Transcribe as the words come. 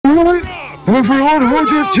Everyone, hold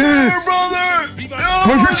your chants!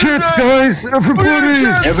 Hold your chants, guys! Everybody!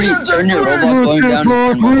 Everybody turn your robot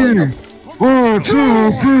going down. 1,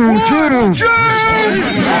 2, 3, chants!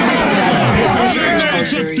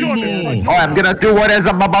 Oh, I'm gonna do what as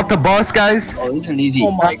I'm about to boss, guys. Oh, this isn't easy.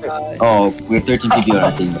 Oh my god. Oh, we have 13 people on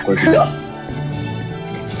our team, of course we got.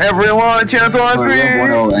 Everyone, chants 1, 3!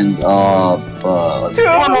 1-0 and, 1,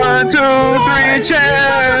 2, 3, chants!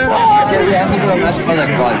 Yeah, we have to do a match for like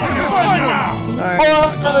 5.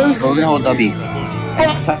 So we're gonna hold W.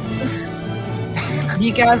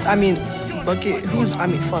 Decaf, I mean, Bucket,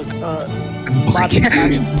 fuck, Bobby.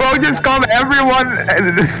 Bro, just call everyone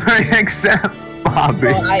except Bobby.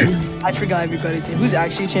 Bro, I forgot everybody's name. Who's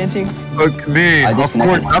actually chanting? Look, me. Of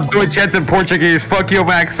course, I'm doing chants in Portuguese. Fuck you,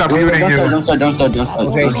 Max. I'm muting you. Don't start. Okay,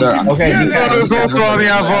 Todos ouçam a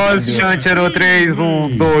minha voz. Chante no 3,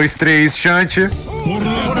 1, 2, 3, chante.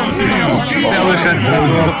 Belo chante.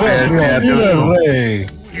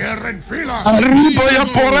 Arriba e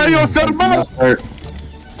apoios, hermanos.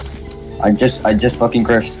 I just fucking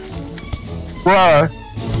cursed. Bruh.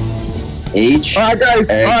 H. Alright,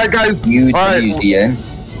 guys. U W Z N.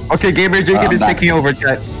 Okay, Gamer Jacob is taking over,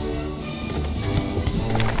 chat.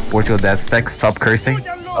 Portugal Desc, stop cursing.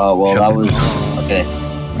 Oh well, that was okay.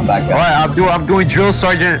 I'm back. Alright, I'm doing drill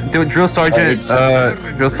sergeant. Drill sergeant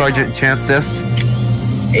chants this.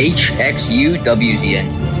 H X U W Z N.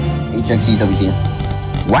 H X U W Z N.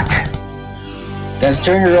 What? Guys,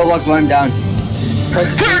 turn your Roblox volume down.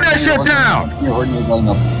 Turn that shit down!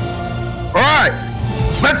 Alright!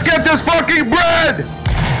 Let's get this fucking bread!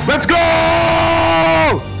 Let's go!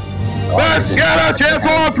 Let's get a chance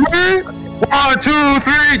on 3! 1, 2,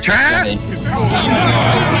 3, chant!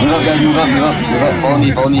 Move up.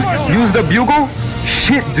 Follow me. Use the bugle?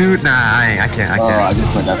 Shit, dude. Nah, I can't. I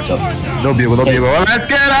just went up. No bugle. Let's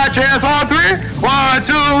get a chance on 3! 1,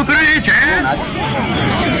 2, 3, chant!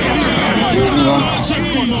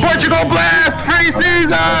 Portugal blast! Free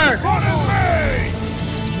Caesar!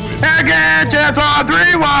 Again, chant on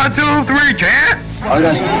 3! 1, 2, 3, chant!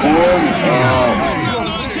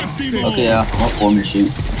 Okay, yeah. I'll form your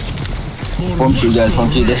shoot. Form shoot, guys. Form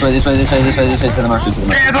shoot. This way. To the mark.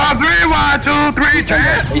 Chant on 3! 1, 2, 3,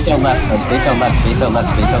 chant! Face out left.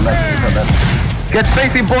 Get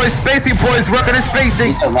spacing, boys. Working in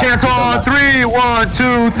spacing. Chant on 3! 1,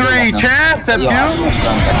 2, 3, chant! That's you.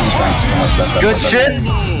 Good shit.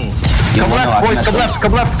 Come left, boys. Come left.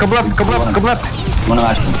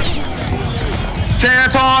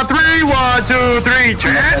 Chant on 3! 1, 2, 3,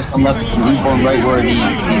 chant! Come left, reform right where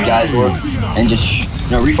these guys were, and just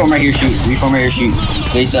reform right here, shoot.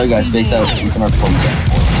 Space out, guys. Space out.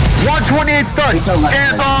 128 starts.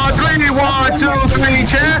 Chant on 3! 1, 2, 3,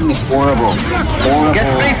 chant! It's horrible.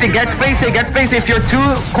 Get spacing. If you're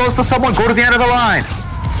too close to someone, go to the end of the line.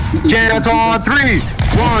 Chant on 3!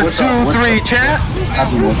 1, 2, 3, chant!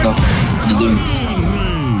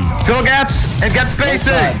 Fill gaps and get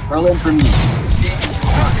spacing. Curl in for me.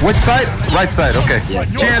 Which side? Right side, okay. Yeah.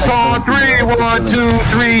 Chant on 3! 1, 2,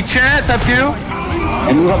 3, chant! Up you.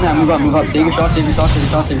 And move up now. Save your shots.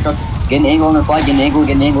 Get an angle on the fly. Get an angle,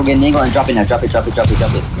 and drop it now. Drop it.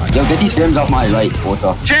 Yo, get these scrims off my right. What's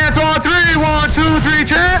up? Chant on 3! 1, 2, 3,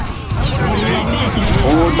 chant!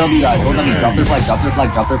 Hold W, guys. Drop their flag.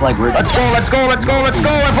 Let's go. And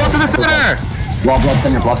vote to the center. Blob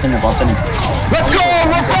center. Let's go.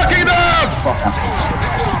 We're fucking them.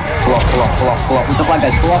 Pull off with the flag,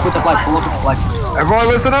 guys. Pull off with the flag. Everyone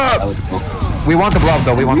listen up. We want the blob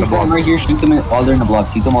though. Reform right here. Shoot them while they're in the block.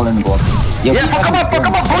 Shoot them all in the block. Yeah, fuck them up.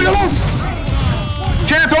 Pull your loads.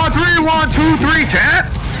 Chant on 3! 1, 2, 3, chant!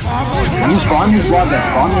 You spawn this block, guys.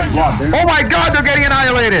 Oh my god, they're getting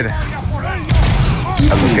annihilated.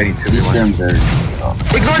 I'm getting to these scrims are...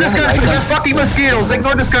 Ignore the skirmishers. They're fucking mosquitoes.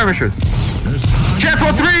 Ignore the skirmishers. Chant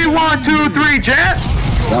on 3! 1, 2, 3, chant!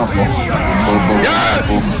 Yes!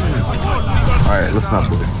 Alright, listen up,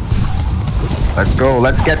 boys. Let's go.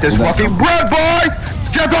 Let's get this fucking bread, boys!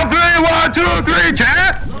 Chant on 3! 1, 2, 3,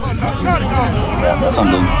 chant! Yeah, that's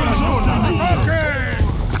something.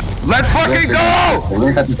 Let's fucking go! We're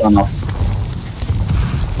gonna cut this one off.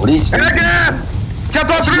 What are you saying? And again! Chant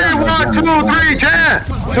on 3! 1, 2, 3, chant!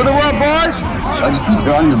 To the world, boys! I just keep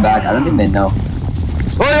drawing them back. I don't think they know.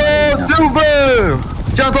 Oh, super!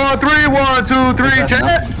 Chant on 3! 1, 2, 3,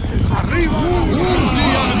 chant!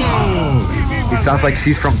 He sounds like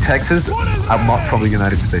she's from Texas. I'm not from the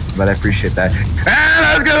United States, but I appreciate that. And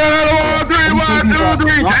let's get another 1, 3, 1, 2,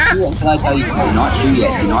 3, chant! Until I tell you, do not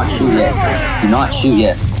shoot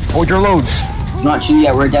yet. Hold your loads. Do not shoot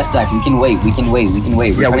yet. We're a death stack. We can wait.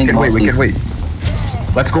 Yeah, we can wait.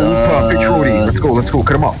 Let's go, Petrucci. Let's go.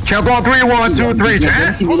 Cut him off. Champ on 3, 1, 2, 3, Get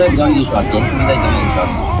chant. into melee, don't use shots. Get into melee, don't use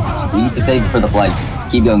shots. We need to save for the flag.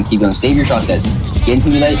 Keep going. Save your shots, guys. Get into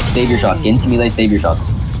melee, save your shots. Get into melee, save your shots.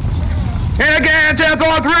 And again, champ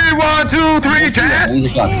on 3, 1, 2, 3, chant.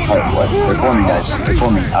 Use your shots. Alright, what? They're forming, guys. They're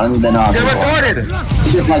forming. I don't even know how to Get retorted.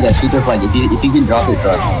 shoot their flag, guys. Shoot their flag. If you can drop it,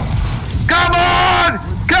 drop. Come on!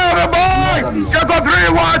 Kill the boys! Champ on 3,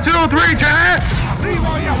 1, 2, 3, chant.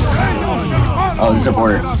 Oh, the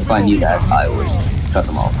supporter. If I knew that, I would cut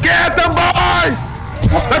them off. Get the boys!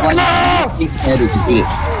 Let's go! Shoot it.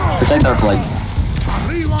 Protect our flag.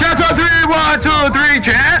 Champ on 3, 1, 2, 3,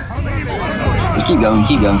 chant. Just keep going.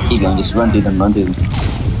 Just run through them.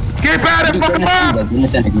 Keep at it, fuck them up! Get in the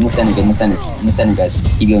center, guys.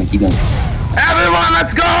 Keep going. Everyone,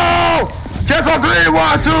 let's go! Champ on 3,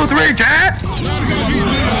 1, 2, 3, chant.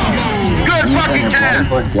 Good fucking chant.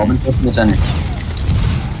 Robin, push in the center.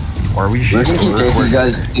 Are we We're gonna keep chasing these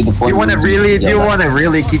guys to the point. Do you want to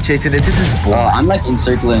really keep chasing it? This is bull. I'm like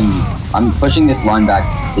encircling. I'm pushing this line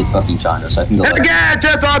back to fucking China, so I can go. And again,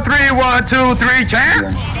 champ on 3, 1, 2, 3,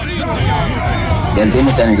 champ. Get in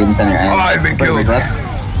the center. And I've been killed.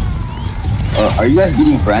 Are you guys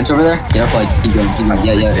beating France over there? Yeah, like keep going.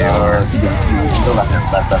 Yeah. Keep going. Go left.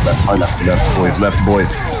 Hard left. Left,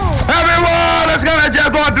 boys. Everyone, let's go to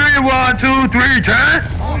champ on 3, 1, 2, 3, champ.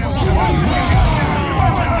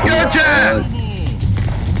 Good champ.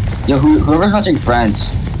 Yo, whoever's watching France,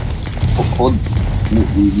 hold.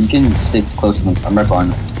 You can stay close to them. I'm right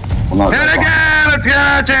behind them. Well, and again, let's go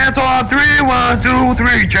champ on 3, 1, 2,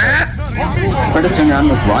 3, champ. Try to turn around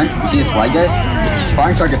this line. You see this flag, guys?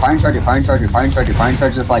 Fire charger the flag.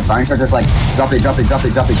 Drop it.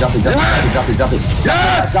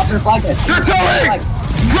 Yes! Drop the flag, guys. You're selling!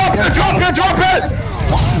 Drop it!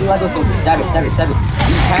 Stab it.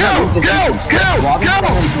 Kill!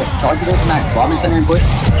 Charge your to max. Robin center and push.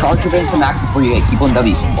 Charge your to max before you hit. Keep on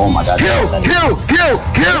W. Oh my god. Kill!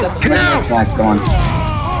 Max, go on.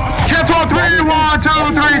 Champ on 3, 1, 2,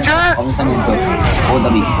 3, champ. Robin center and push. Hold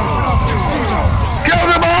W. Kill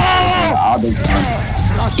them all!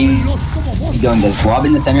 Keep going, guys. Blob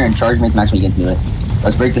in the center and charge mates max when you get into it.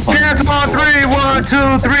 Let's break this line. Champ on 3, 1, 2,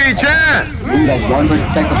 3, champ. You guys, go and push,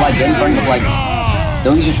 protect the flag. Get in front of the flag.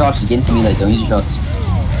 Don't use your shots to get into melee. Don't use your shots.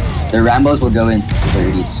 Their Rambos will go in. They're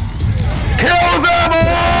idiots. Kill them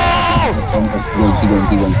all!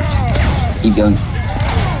 Keep going.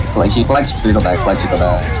 Flag circle back.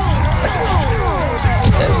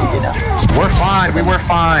 We're fine. We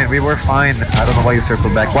were fine. I don't know why you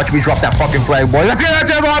circled back. Watch me drop that fucking flag, boy. Let's get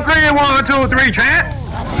it on 3, 1, 2, 3, champ.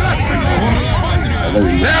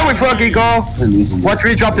 There we fucking go. Watch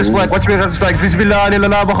me drop this flag. Bismillah,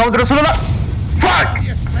 Muhammad Rasulullah. Fuck!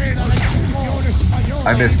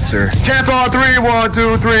 I missed, sir. Chant on 3, 1,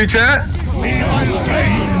 2, 3, chant.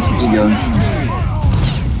 Keep going.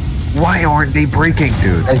 Why aren't they breaking,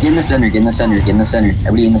 dude? Guys, get in the center.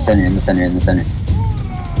 Everybody in the center.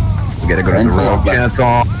 We gotta go to the road. Chant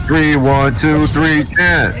on 3, 1, 2, 3,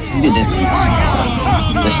 chant. You did this.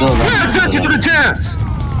 They're still Pay attention to the chants.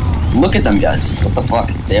 Look at them, guys. What the fuck?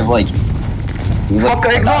 They have like. Fuck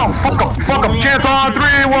up. Chant on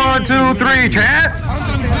 3, 1, 2, 3, chant.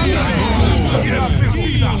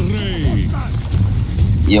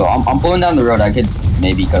 Yo, I'm pulling down the road. I could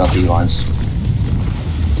maybe cut off these lines.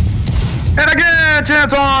 And again,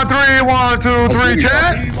 chant on 3, 1, 2, 3,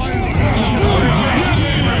 chant.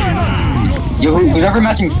 Yo, who's ever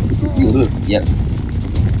matching? Yep.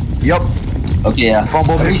 Okay, yeah.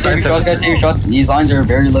 Fumble. Save your shots, guys. Save your shots. These lines are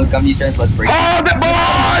very low. Come to strength. Let's break. Oh, the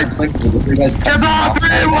boys! Chant on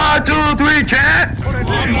 3, 1, 2, 3, chant.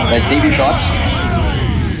 Guys, save your shots.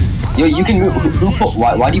 Yo, you can move.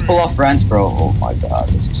 Why do you pull off France, bro? Oh my god,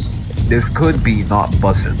 this could be not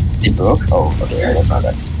bussin'. It broke? Oh, okay, alright, that's not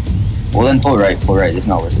bad. Well then pull right, it's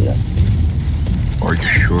not worth it then. Are you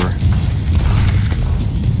sure?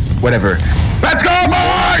 Whatever. Let's go,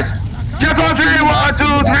 boys! Chant on 3, 1,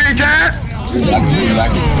 2, 3, chant. Back.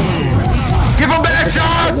 Give them back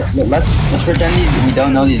shots! Let's pretend we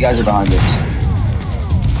don't know these guys are behind us.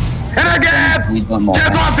 And again!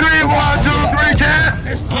 Chant on 3, 1, 2, 3, chant!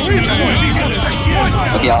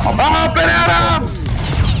 Okay, I'll up and at him!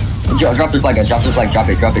 Drop the flag, guys. Drop the flag. Drop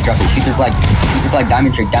it. Shoot the flag.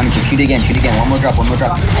 Diamond trick. Shoot again. One more drop.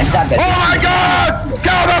 And stab, guys. Oh my god!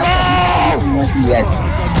 Kill them all!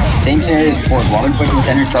 Same scenario as before. Robin push in the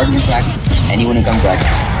center. Charge with flags. Anyone who comes back.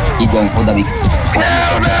 Keep going. Full W.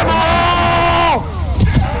 Kill them all!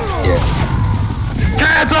 Yeah.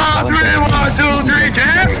 Chant on 3, 1, 2, 3,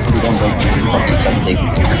 chant! Don't break this fucking something.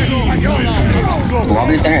 Robin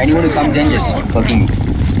in the center. Anyone who comes in, just fucking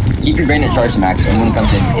keep your brain at charge to max. Anyone who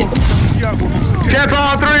comes in, hit them. Chants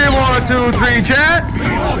on 3, 1, 2, 3, chant.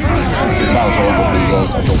 This battle's horrible for you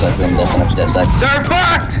guys. I feel sorry for them. That's up to that side. They're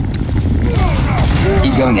fucked.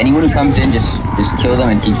 Keep going. Anyone who comes in, just kill them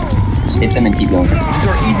and keep. Just hit them and keep going. These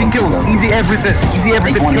are easy kills. Easy everything. Easy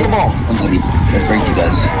everything. Kill them all. Let's break you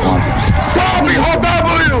guys. Come on. Bobby, hold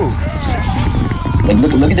W. Like,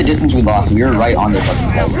 look at the distance we lost. We were right on their fucking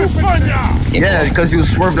head. Yeah, because you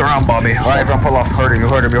swerved around, Bobby. All right, everyone pull off. Hurt him. You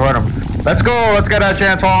hurt him. You hurt him. Let's go. Let's get a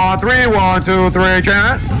chant on 3, 1, 2, 3,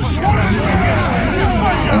 chant.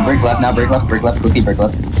 And break left now. Break left. Break left. Quickly break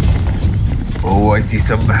left. Oh, I see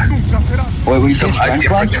some. Wait, we see French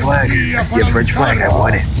flag? I see a French flag. I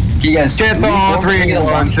want it. You guys. Chants on 3,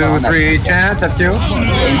 1, 2, 3, chant. Up to you.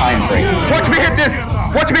 Aim high and break. Watch me hit this.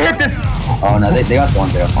 Watch me hit this. Oh no, they got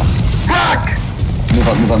spawns. They got spawns. Fuck. Move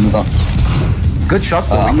up. Move up. Move up. Good shots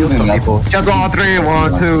though. I'm moving up. Chants on 3,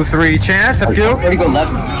 1, 2, 3, chant. Up to you. Ready to go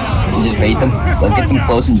left and just bait them. Let's get them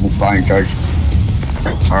close and just fire and charge.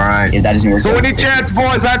 Alright. Yeah, that is so we need chants,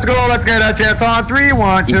 boys. Let's go. Let's get a chant on 3,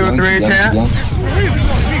 1, 2, 3, chant.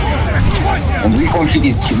 And reform shoot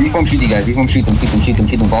these guys. Reform shoot them.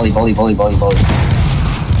 Volley.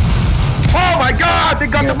 Oh my god, they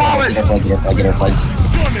got demolished. Get our flag.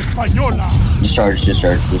 Just charge.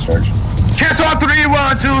 Chant on 3,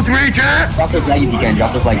 1, 2, 3, chant. Drop the flag if you can.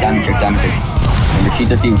 Drop the flag. Damage check. Remember, shoot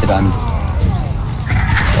their feet with the diamond.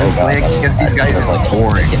 Oh god. Playing against these guys is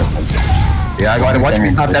boring. Yeah, I got it. Watch me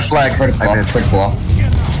stop that flag. Pull off.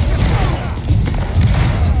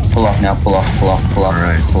 Pull off now. Pull off.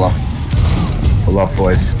 Alright. Pull off. Pull up,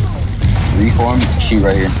 boys. Reform. Shoot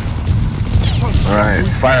right here. Alright.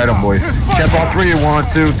 Fire at them, boys. Chant on 3, 1,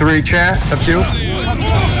 2, 3, chant. Up to you.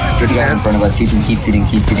 Good guy in front of us. Keep shooting.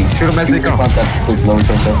 Shoot them as they come. Lower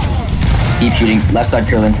torso. Keep shooting. Left side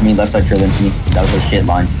curl in for me. That was a shit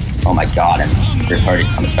line. Oh my god, I'm retarded.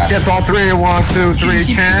 I'm a spaz. Chants on 3, 1, 2, 3,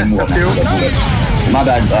 chant. Up to you. My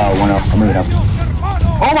bad, 1-0. I'm moving up.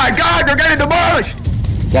 Oh my god, they're getting demolished.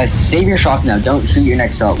 Guys, save your shots now. Don't shoot your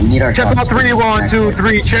next shot. We need our shots. Chants on 3, 1, 2,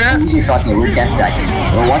 3, chant. Use your shots here. We're against that.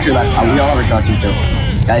 Well, watch your left. We all have our shots here too.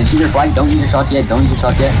 Guys, see your flag. Don't use your shots yet. Okay,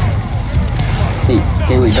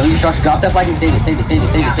 wait. Don't use shots. Drop that flag and save it. Save it. Save it.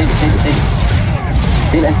 Step.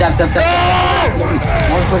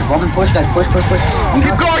 More push. Robin, push, guys. Push.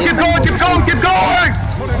 Keep going.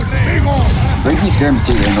 Break these skirms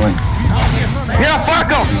too. They're annoying. Yeah, fuck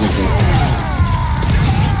them.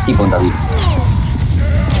 Keep on W.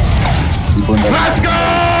 Let's go.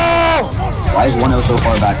 Why is 1-0 so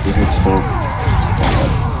far back? This is full.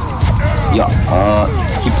 Yeah,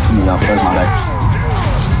 keep moving up. That's not bad.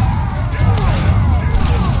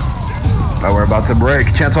 We're about to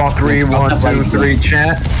break. Chance on 3, 1, 2, 3,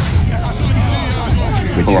 chant.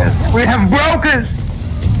 Good chance. We have broken!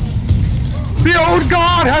 The old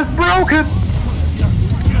god has broken!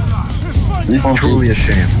 Truly a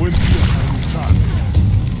shame.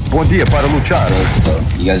 Bom dia para luchar.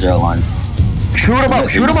 You guys are aligned. Shoot him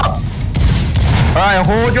up! Alright,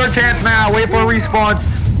 hold your chance now. Wait for a response.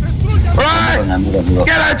 Alright!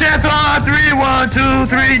 Get a chance on 3, 1, 2,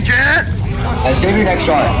 3, chant! Save your next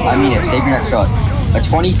shot. I mean it. Save your next shot. A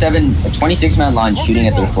 26-man line shooting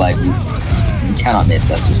at their flag. You cannot miss.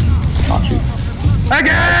 That's just not true.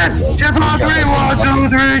 Again! Chance on 3, 1, 2,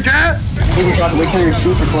 3, chant! Save your shot. Wait till you're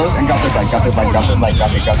super close and drop their flag. Drop it.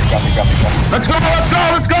 Let's go!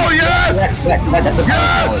 Yes! That's a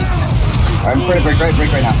yes! Alright, I'm break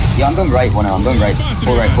right now. Yo, I'm going right. 1-0. I'm going right.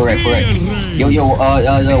 Pull right. Yo,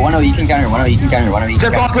 1-0, you can counter. 1-0.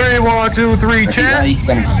 Chance on 3, 1, 2, 3, chant!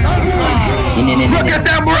 Look at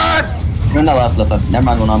them run! No, left. Never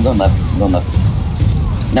mind, I'm going left.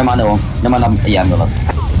 Never mind, yeah, I'm going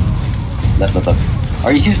left. Left.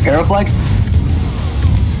 Are you seeing this para flag?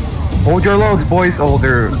 Hold your loads, boys. Oh,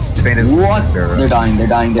 their Spain is... What? They're dying.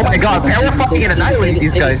 Oh my god, para fucking annihilate these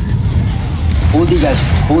guys. Hold these guys.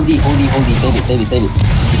 Hold thee. Save it. Save our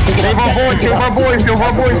boys.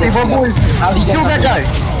 How do you get kill that guy.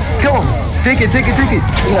 Kill him. Take it. Pick it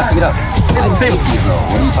up. Save it. Bro.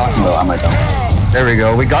 What are you talking about? I'm right down. There we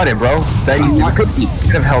go. We got it, bro. That you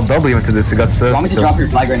could have held W into this. We got so. Want me to drop your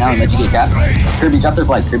flag right now and let you get capped? Kirby, drop their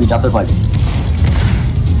flag. Let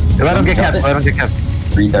them get capped.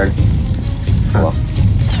 3-3. Pull off.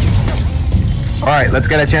 Alright, let's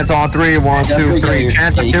get a chance on 3, 1, 2, 3,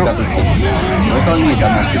 chance on 2. We're calling you a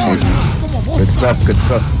dumbass for safety. Good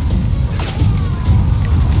stuff.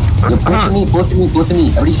 Yo, pull to me.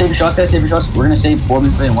 Everybody save your shots, guys. We're gonna save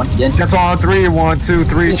Borman's lane once again. Chance on 3, 1, 2,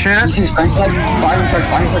 3, chance. You see his French flag? Fire and charge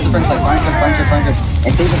the French flag.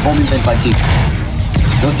 And save the Borman's lane flag too.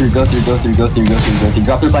 Go through. Drop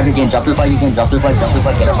their flag again. Get our flag. Keep doing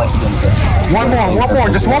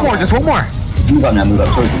this. One more. Just one more. Move up now, move up.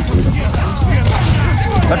 Towards him.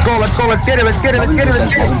 Let's go, let's get it, let's get it.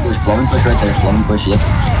 Blow and push right there. Blow and push, yep.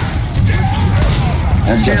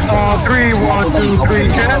 Chance on 3, 1, 2, 3,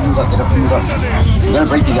 chance. Move up. You gotta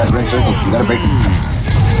break these guys, we're in circle. You gotta break them.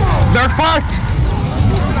 They're fucked!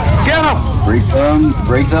 Get them!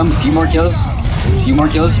 Break them. A few more kills.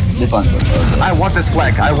 This one. I want this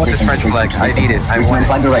flag. I want this French flag. I need it. I want it.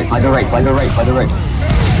 Flag to right.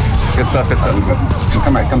 Good stuff.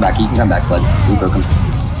 Come back. You can come back, bud. We broke him.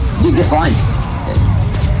 Dude, this line.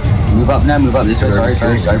 Move up now, move up. This way.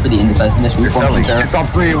 Sorry for the indecisiveness. You're selling. It's on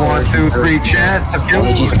 3, 1, 2, 3, chance. Blah,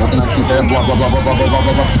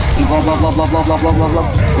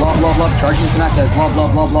 blah, charging to max,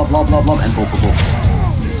 blah, and pull.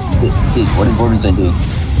 Dude, what did Gordon say, dude?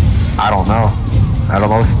 I don't know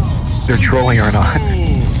if they're trolling or not.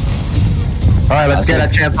 Alright, let's get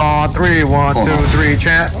a chance on 3, 1, 2, 3,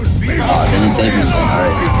 chant. Oh, then you saved me.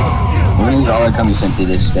 Alright. We're gonna use all our coming through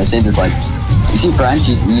this. Gotta save the flag. You see France?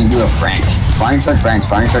 You need to do a France. Firing charge France.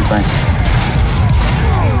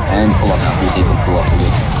 And pull up now. Please save them. Pull up.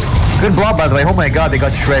 Good blob, by the way. Oh my god, they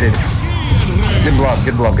got shredded. Good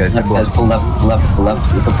blob, guys. Good blob. Pull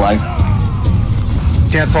left with the flag.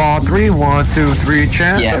 Chance on 3, 1, 2, 3,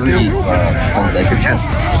 chant. Yeah, good chance.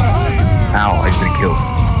 Ow, I just been killed.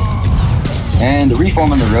 And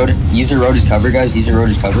reform on the road. Use the road as cover, guys. Use the road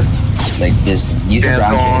as cover. Like this. Use the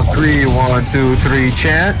ground. Chance on 3, 1, 2, 3,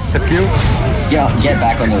 chant. Tip you. Yeah, get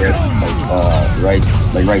back on the road.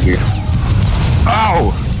 Like right here.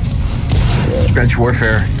 Ow! Yeah. French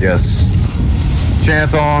warfare. Yes.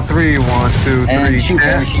 Chance on 3, 1, 2, 3, and shoot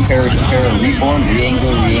chant. Shoot reform,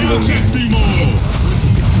 re-angle.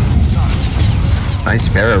 Nice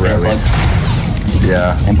sparrow rally.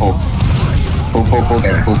 Yeah. And pull,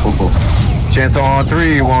 guys. Pull. Chance on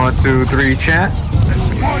 3, 1, 2, 3, chant.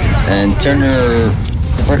 And turn her.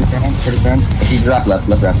 She's wrap left.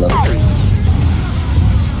 Let's wrap left.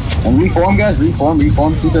 And reform, guys. Reform.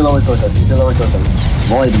 Shoot their lower torso.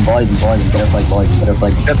 Volley them. Get her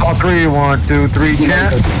flag. Chance on 3, 1, 2, 3,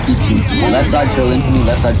 chant. Left side kill in.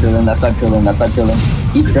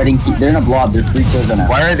 Keep shredding. They're in a blob. They're 3 kills right now.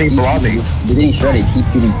 Why are they blobbing? They're getting shredded. Keep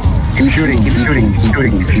shooting. Keep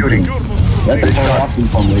shooting. Let the pull off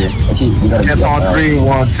reform here. Actually, we gotta Chance on 3,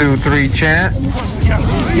 1, 2, 3, chant.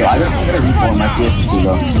 Yo, I gotta reform my CS2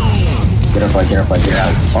 though. Get her flag.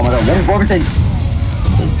 Oh my god, what is Borman saying?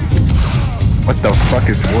 What the fuck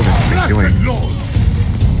is Warden doing?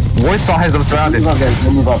 Warsaw has them surrounded.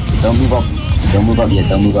 Don't move up. Don't move up yet.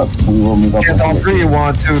 We will move up. Chance on 3,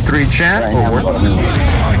 1, 2, 3, chant. Right now, Warsaw.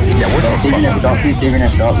 Yeah, Warsaw. Save your next shot. Please save your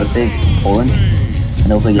next shot. Let's save Poland.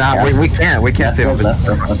 And hopefully nah, we can't save them.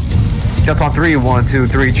 Chance on 3, 1, 2,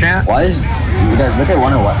 3, chant. Why is... You guys, look at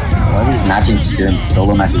 101. Why are these matching scrims,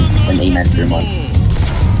 solo matching, an 8-man scrim one?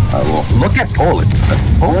 Well, look at Poland.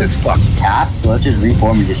 Poland's fucked. Cap, so let's just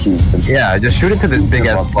reform and just shoot. Yeah, just shoot into this big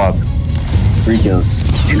ass blob. 3 kills.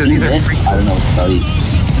 I don't know what to tell you.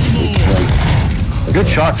 It's like... Good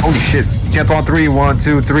shots, holy shit. Chance on 3, 1,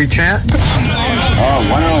 2, 3, chant. Oh,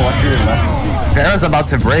 1-0, watch your left. Farrah's about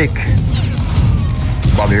to break.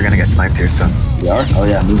 Bobby, you're gonna get sniped here soon. We are? Oh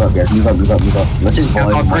yeah, move up guys, move up. Let's just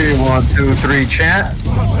volley. On 3, 1, 2, 3, chant.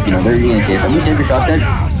 You know, they're really gonna say something. Save your shots, guys.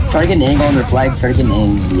 Try to get an angle on their flag,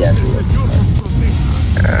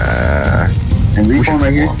 and reform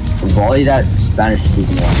right here. Volley that Spanish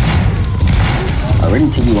sleeping one. We're in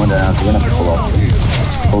 2v1 now, so we're gonna have to pull off.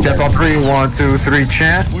 Chance on 3, 1, 2, 3,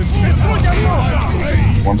 chant.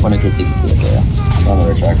 1 point of kill taking this, yeah. On the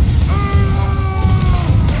right track.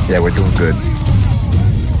 Yeah, we're doing good.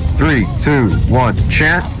 3, 2, 1,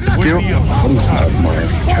 chant.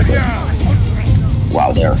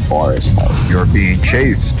 Wow, they are far as hell. You're being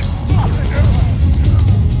chased.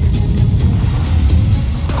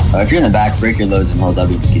 If you're in the back, break your loads and hold up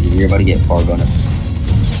because you're about to get far bonus.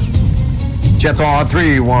 Chance on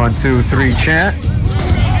 3, 1, 2, 3, chant.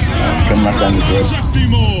 Come left down this list.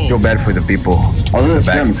 Feel bad for the people. Oh, look at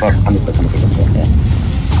the skirm. Fuck, I'm just yeah.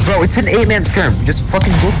 Bro, it's an 8-man skirm. Just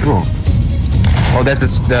fucking go through them. Oh,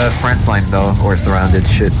 that's the France line though, or surrounded.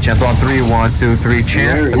 Shit. Chance on 3, 1, 2, 3,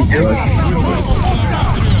 chant.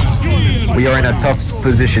 We are in a tough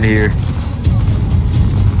position here.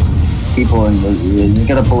 People, we just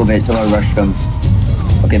gotta pull a bit till our rush comes.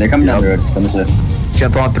 Okay, they're coming down the road. Come this way.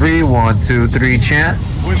 Chance on 3, 1, 2, 3, chant.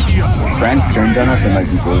 France turned on us and might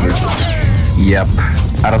be over. Yep.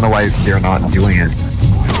 I don't know why they're not doing it.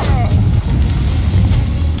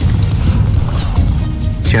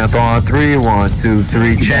 Chant on 3, 1, 2,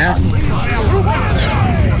 3, chant.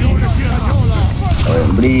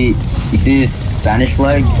 Everybody You see this Spanish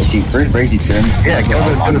flag? If you first break these skirms, yeah, kill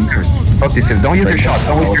the skirms. Fuck these skirms. Don't use your shots.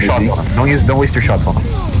 Don't waste your shots on them. Don't waste your shots on them.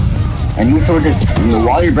 And move towards this.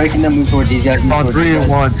 While you're breaking them, move towards these guys. On 3,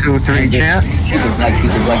 1, 2, 3, chant. Shoot the flag,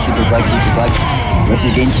 shoot the flag, shoot the flag, shoot the flag. Let's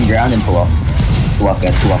just gain some ground and pull off. Pull off,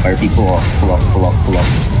 guys. Pull off. Fire people. Pull off. Pull off. Pull off. Pull off.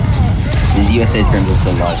 These USA skirms are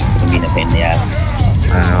so large. It's gonna be a pain in the ass.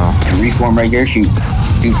 I know. And reform right here. Shoot.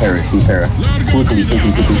 Shoot para. Shoot para. Quickly,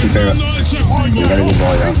 shoot para. We gotta get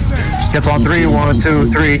volley off. Gets on 3, 1,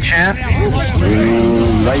 2, 3, chant.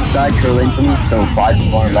 Right side, curl in for me. So 5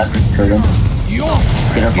 people on left, curl in.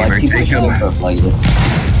 Get our flag. Keep pushing it for a flag.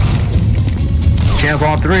 Chant's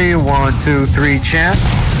on 3, 1, 2, 3, chant.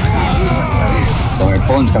 Don't worry,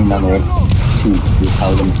 Poland's coming down the road. Shoot, just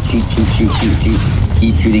tell them. Shoot.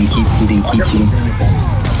 Keep shooting.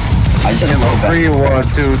 I just have to go back. 3, 1,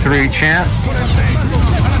 2, 3, chant.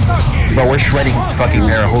 Bro, we're shredding fucking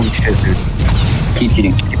there. Holy shit, dude. Keep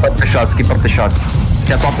shooting. Keep up the shots.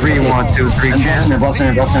 Chant's on 3, 1, 2, 3, chant. Block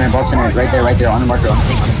center. Right there, on the marker, on the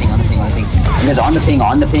ping. And there's on the ping,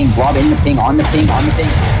 blob in the ping, on the ping.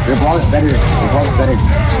 Your blob is better.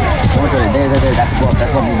 So much better. There. That's a blob.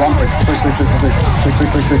 Move on. Push.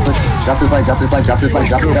 Drop the flag. Walk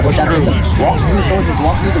through the soldiers.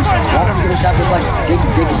 Walk through them. Shot the flag. Jake it.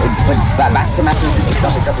 But back to master.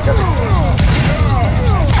 Drop it.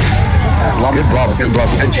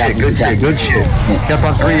 Good shit. Kept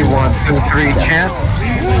on 3, 1, 2, 3, chant.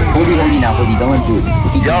 Hold it now. Don't let do it.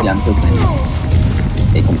 If you do it, I'm tilting you.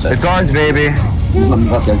 It's ours, baby.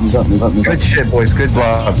 Move up. Good shit, boys. Good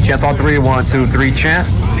blob. Chant on 3, 1, 2, 3, chant.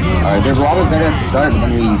 Alright, their blob was better at the start, but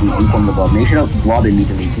then we formed the blob. Make sure to blob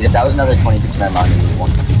immediately. If that was another 26-man line, we would have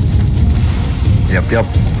won. Yep.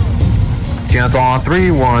 Chant on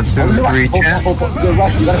 3, 1, 2, 3, chant. Yo,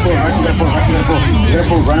 rush. You gotta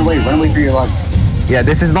pull. Run away for your lives. Yeah,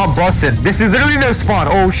 this is not busted. This is literally their spawn.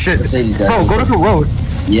 Oh shit. Bro, go to the road.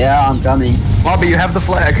 Yeah, I'm coming. Bobby, you have the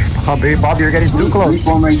flag. Bobby, you're getting too close.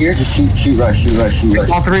 Reform right here. Just shoot, rush.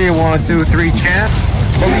 On 3, 1, 2, 3, chant.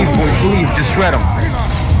 Believe, boys, believe. Just shred them.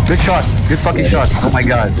 Good shots. Good fucking shots. Oh my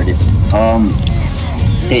god.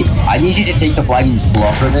 Hey, I need you to take the flag and just pull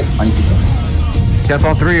off for a bit. I need to go. Chant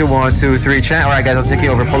on 3, 1, 2, 3, chant. Alright guys, I'll take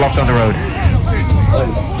you over. Pull off down the road.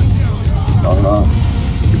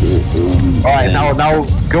 Alright, now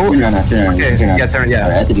go. Turn. Okay, turn.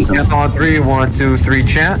 Chant on 3, 1, 2, 3,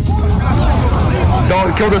 chant.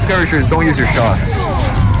 Don't kill the skirmishers. Don't use your shots.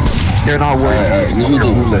 They're not worth it.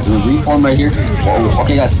 Reform right here. Whoa.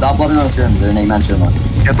 Okay, guys, stop loving those skirms. They're an 8-man skirm.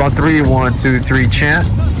 Chant on 3, 1, 2, 3, chant.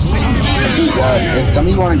 See, if some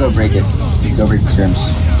of you want to go break it, you go break the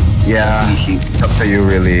skirms. Yeah, it's up to you,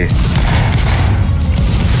 really.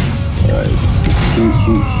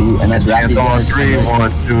 Shoot. And let's wrap these guys. 3,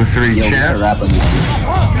 1, 2, 3, chant. Wrap them,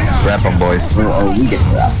 Wrap them, boys. Oh, we get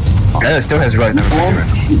wrapped. Yeah, it still has right now.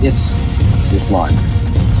 Shoot this line.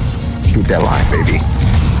 Shoot that line, baby.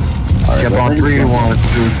 Right, jump on 3, 1,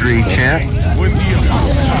 2, 3, chant. Yeah.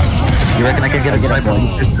 You reckon I can get a sniper from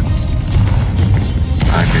this distance?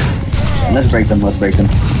 I missed. Let's break them.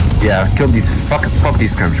 Yeah, kill these. Fuck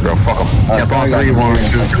these skirms, bro. Fuck them. Jump on 3, 1, 2,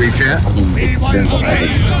 3, chant.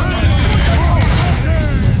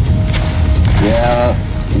 Yeah,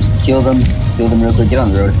 just kill them real quick. Get on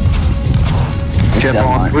the road. Jump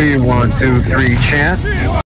on 3, 1, 2, 3, chant.